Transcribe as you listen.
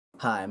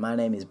Hi, my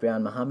name is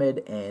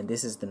Mohamed, and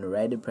this is the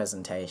narrated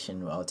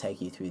presentation where I'll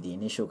take you through the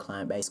initial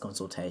client-based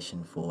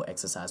consultation for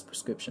exercise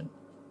prescription.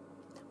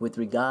 With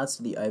regards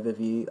to the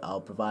overview,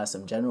 I'll provide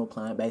some general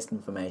client-based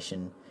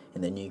information in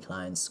the new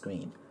client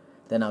screen.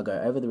 Then I'll go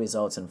over the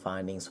results and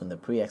findings from the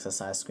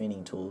pre-exercise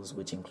screening tools,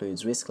 which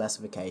includes risk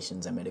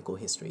classifications and medical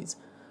histories.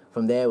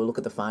 From there, we'll look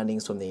at the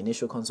findings from the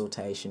initial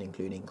consultation,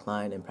 including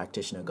client and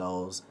practitioner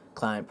goals,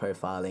 client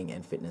profiling,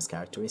 and fitness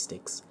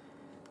characteristics.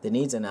 The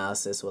needs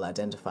analysis will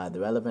identify the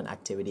relevant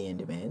activity and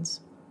demands.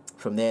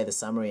 From there, the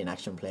summary and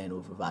action plan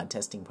will provide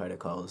testing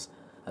protocols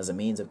as a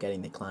means of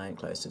getting the client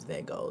closer to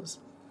their goals.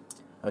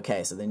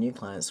 Okay, so the new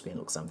client screen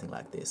looks something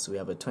like this. We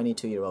have a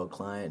 22-year-old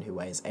client who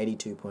weighs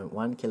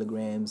 82.1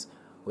 kilograms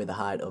with a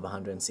height of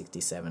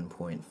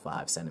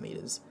 167.5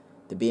 centimeters.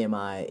 The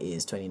BMI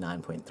is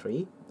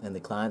 29.3 and the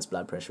client's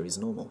blood pressure is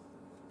normal.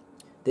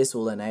 This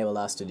will enable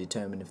us to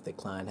determine if the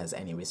client has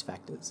any risk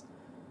factors.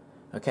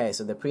 Okay,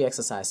 so the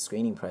pre-exercise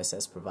screening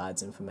process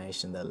provides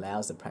information that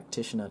allows the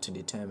practitioner to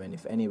determine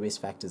if any risk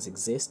factors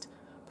exist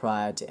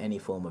prior to any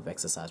form of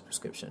exercise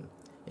prescription.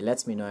 It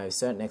lets me know if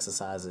certain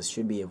exercises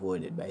should be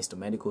avoided based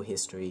on medical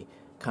history,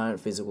 current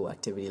physical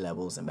activity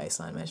levels, and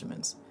baseline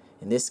measurements.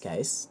 In this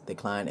case, the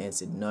client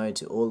answered no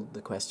to all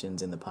the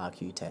questions in the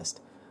PARQ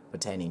test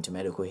pertaining to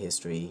medical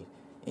history,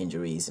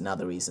 injuries, and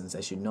other reasons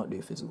they should not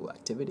do physical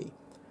activity.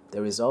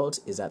 The result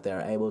is that they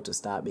are able to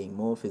start being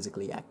more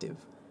physically active.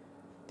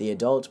 The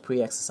adult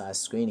pre-exercise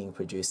screening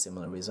produced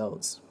similar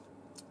results.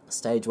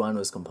 Stage 1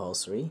 was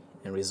compulsory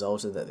and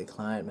resulted that the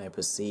client may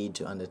proceed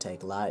to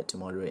undertake light to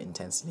moderate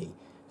intensity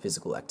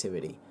physical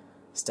activity.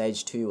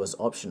 Stage 2 was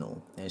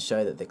optional and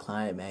showed that the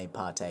client may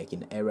partake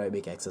in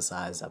aerobic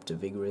exercise up to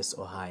vigorous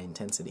or high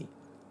intensity.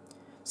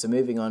 So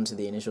moving on to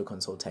the initial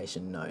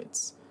consultation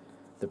notes.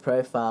 The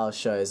profile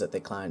shows that the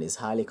client is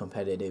highly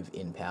competitive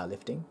in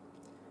powerlifting.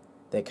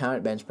 Their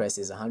current bench press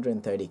is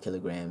 130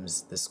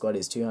 kilograms, the squat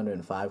is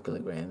 205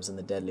 kilograms, and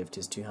the deadlift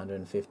is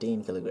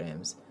 215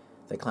 kilograms.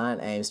 The client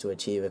aims to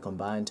achieve a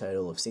combined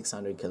total of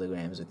 600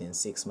 kilograms within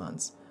 6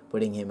 months,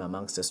 putting him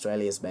amongst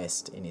Australia's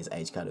best in his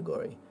age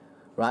category.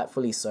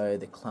 Rightfully so,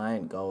 the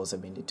client goals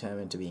have been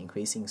determined to be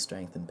increasing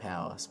strength and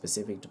power,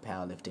 specific to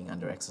powerlifting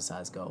under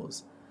exercise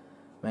goals.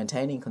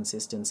 Maintaining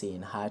consistency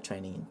in high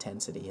training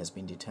intensity has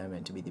been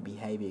determined to be the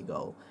behavior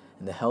goal,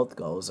 and the health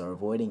goals are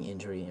avoiding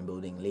injury and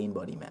building lean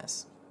body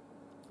mass.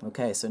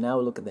 Okay, so now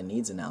we'll look at the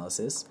needs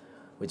analysis,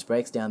 which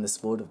breaks down the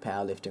sport of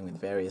powerlifting with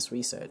various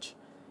research.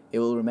 It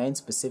will remain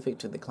specific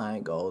to the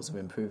client goals of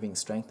improving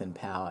strength and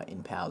power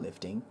in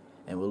powerlifting,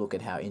 and we'll look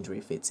at how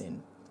injury fits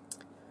in.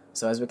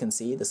 So as we can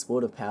see, the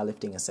sport of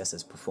powerlifting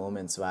assesses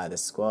performance via the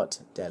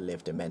squat,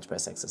 deadlift, and bench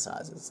press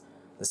exercises.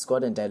 The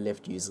squat and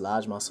deadlift use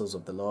large muscles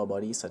of the lower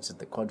body, such as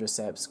the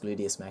quadriceps,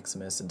 gluteus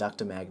maximus,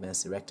 adductor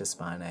magnus, erector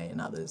spinae,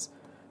 and others.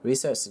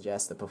 Research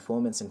suggests that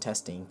performance and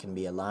testing can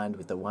be aligned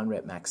with the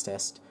 1-rep max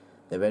test,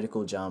 the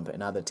vertical jump,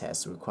 and other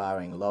tests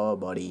requiring lower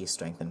body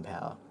strength and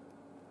power.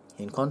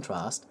 In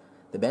contrast,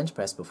 the bench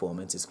press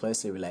performance is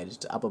closely related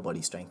to upper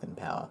body strength and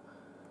power.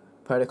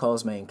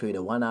 Protocols may include a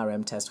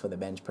 1RM test for the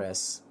bench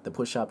press, the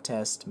push-up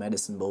test,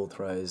 medicine ball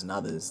throws, and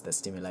others that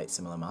stimulate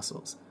similar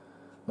muscles.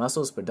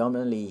 Muscles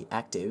predominantly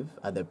active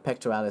are the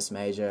pectoralis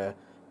major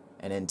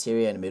and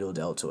anterior and middle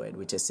deltoid,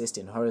 which assist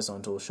in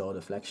horizontal shoulder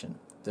flexion,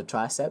 the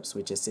triceps,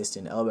 which assist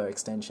in elbow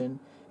extension,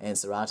 and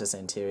serratus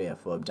anterior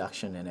for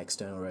abduction and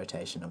external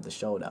rotation of the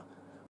shoulder.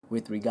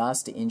 With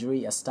regards to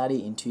injury, a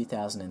study in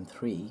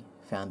 2003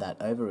 found that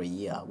over a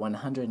year,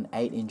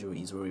 108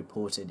 injuries were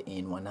reported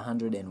in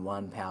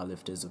 101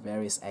 powerlifters of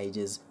various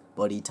ages,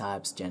 body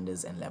types,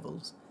 genders, and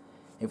levels.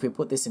 If we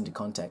put this into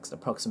context,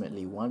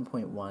 approximately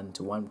 1.1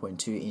 to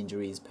 1.2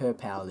 injuries per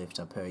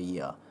powerlifter per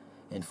year,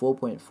 and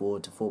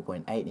 4.4 to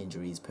 4.8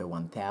 injuries per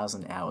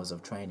 1,000 hours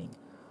of training.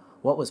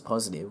 What was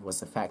positive was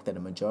the fact that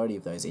a majority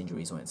of those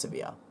injuries weren't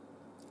severe.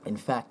 In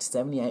fact,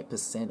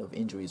 78% of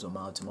injuries were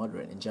mild to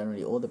moderate, and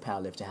generally all the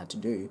powerlifter had to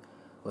do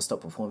was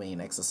stop performing an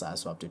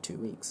exercise for up to 2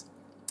 weeks.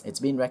 It's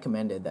been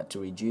recommended that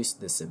to reduce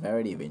the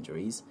severity of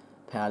injuries,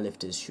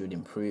 powerlifters should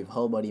improve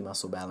whole body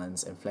muscle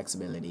balance and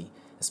flexibility,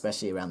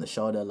 especially around the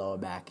shoulder, lower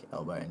back,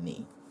 elbow, and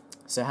knee.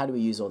 So how do we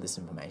use all this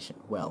information?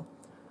 Well,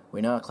 we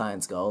know our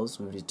client's goals,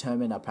 we've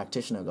determined our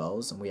practitioner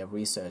goals, and we have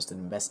research that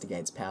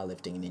investigates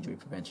powerlifting and injury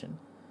prevention.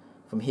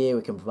 From here,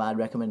 we can provide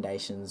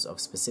recommendations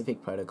of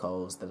specific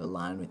protocols that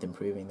align with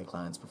improving the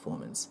client's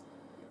performance.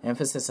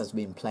 Emphasis has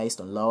been placed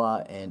on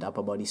lower and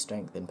upper body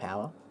strength and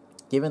power.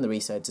 Given the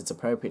research, it's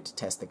appropriate to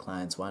test the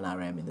client's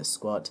 1RM in the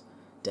squat,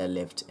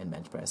 deadlift, and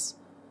bench press.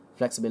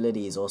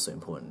 Flexibility is also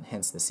important,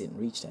 hence the sit and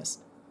reach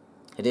test.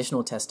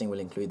 Additional testing will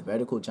include the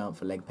vertical jump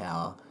for leg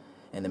power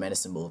and the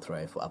medicine ball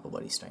throw for upper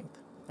body strength.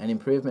 An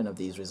improvement of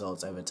these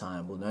results over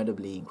time will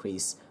notably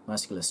increase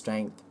muscular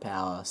strength,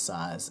 power,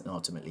 size, and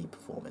ultimately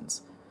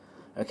performance.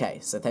 Okay,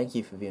 so thank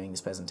you for viewing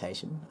this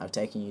presentation. I've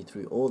taken you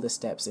through all the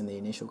steps in the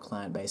initial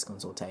client-based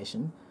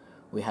consultation.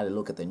 We had a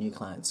look at the new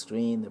client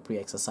screen, the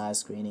pre-exercise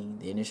screening,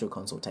 the initial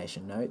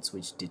consultation notes,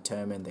 which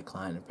determine the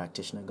client and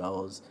practitioner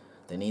goals,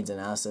 the needs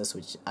analysis,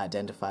 which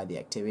identified the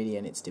activity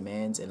and its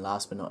demands, and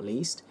last but not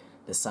least,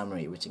 the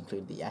summary, which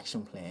included the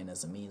action plan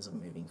as a means of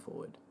moving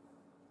forward.